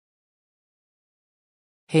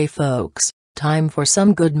Hey folks, time for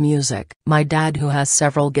some good music. My dad, who has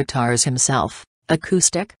several guitars himself,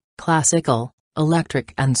 acoustic, classical,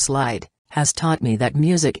 electric and slide, has taught me that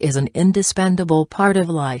music is an indispensable part of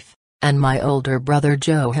life, and my older brother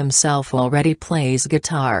Joe himself already plays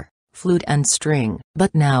guitar, flute and string.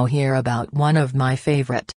 But now hear about one of my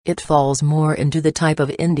favorite. It falls more into the type of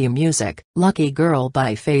indie music, Lucky Girl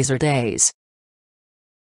by Fazerdaze.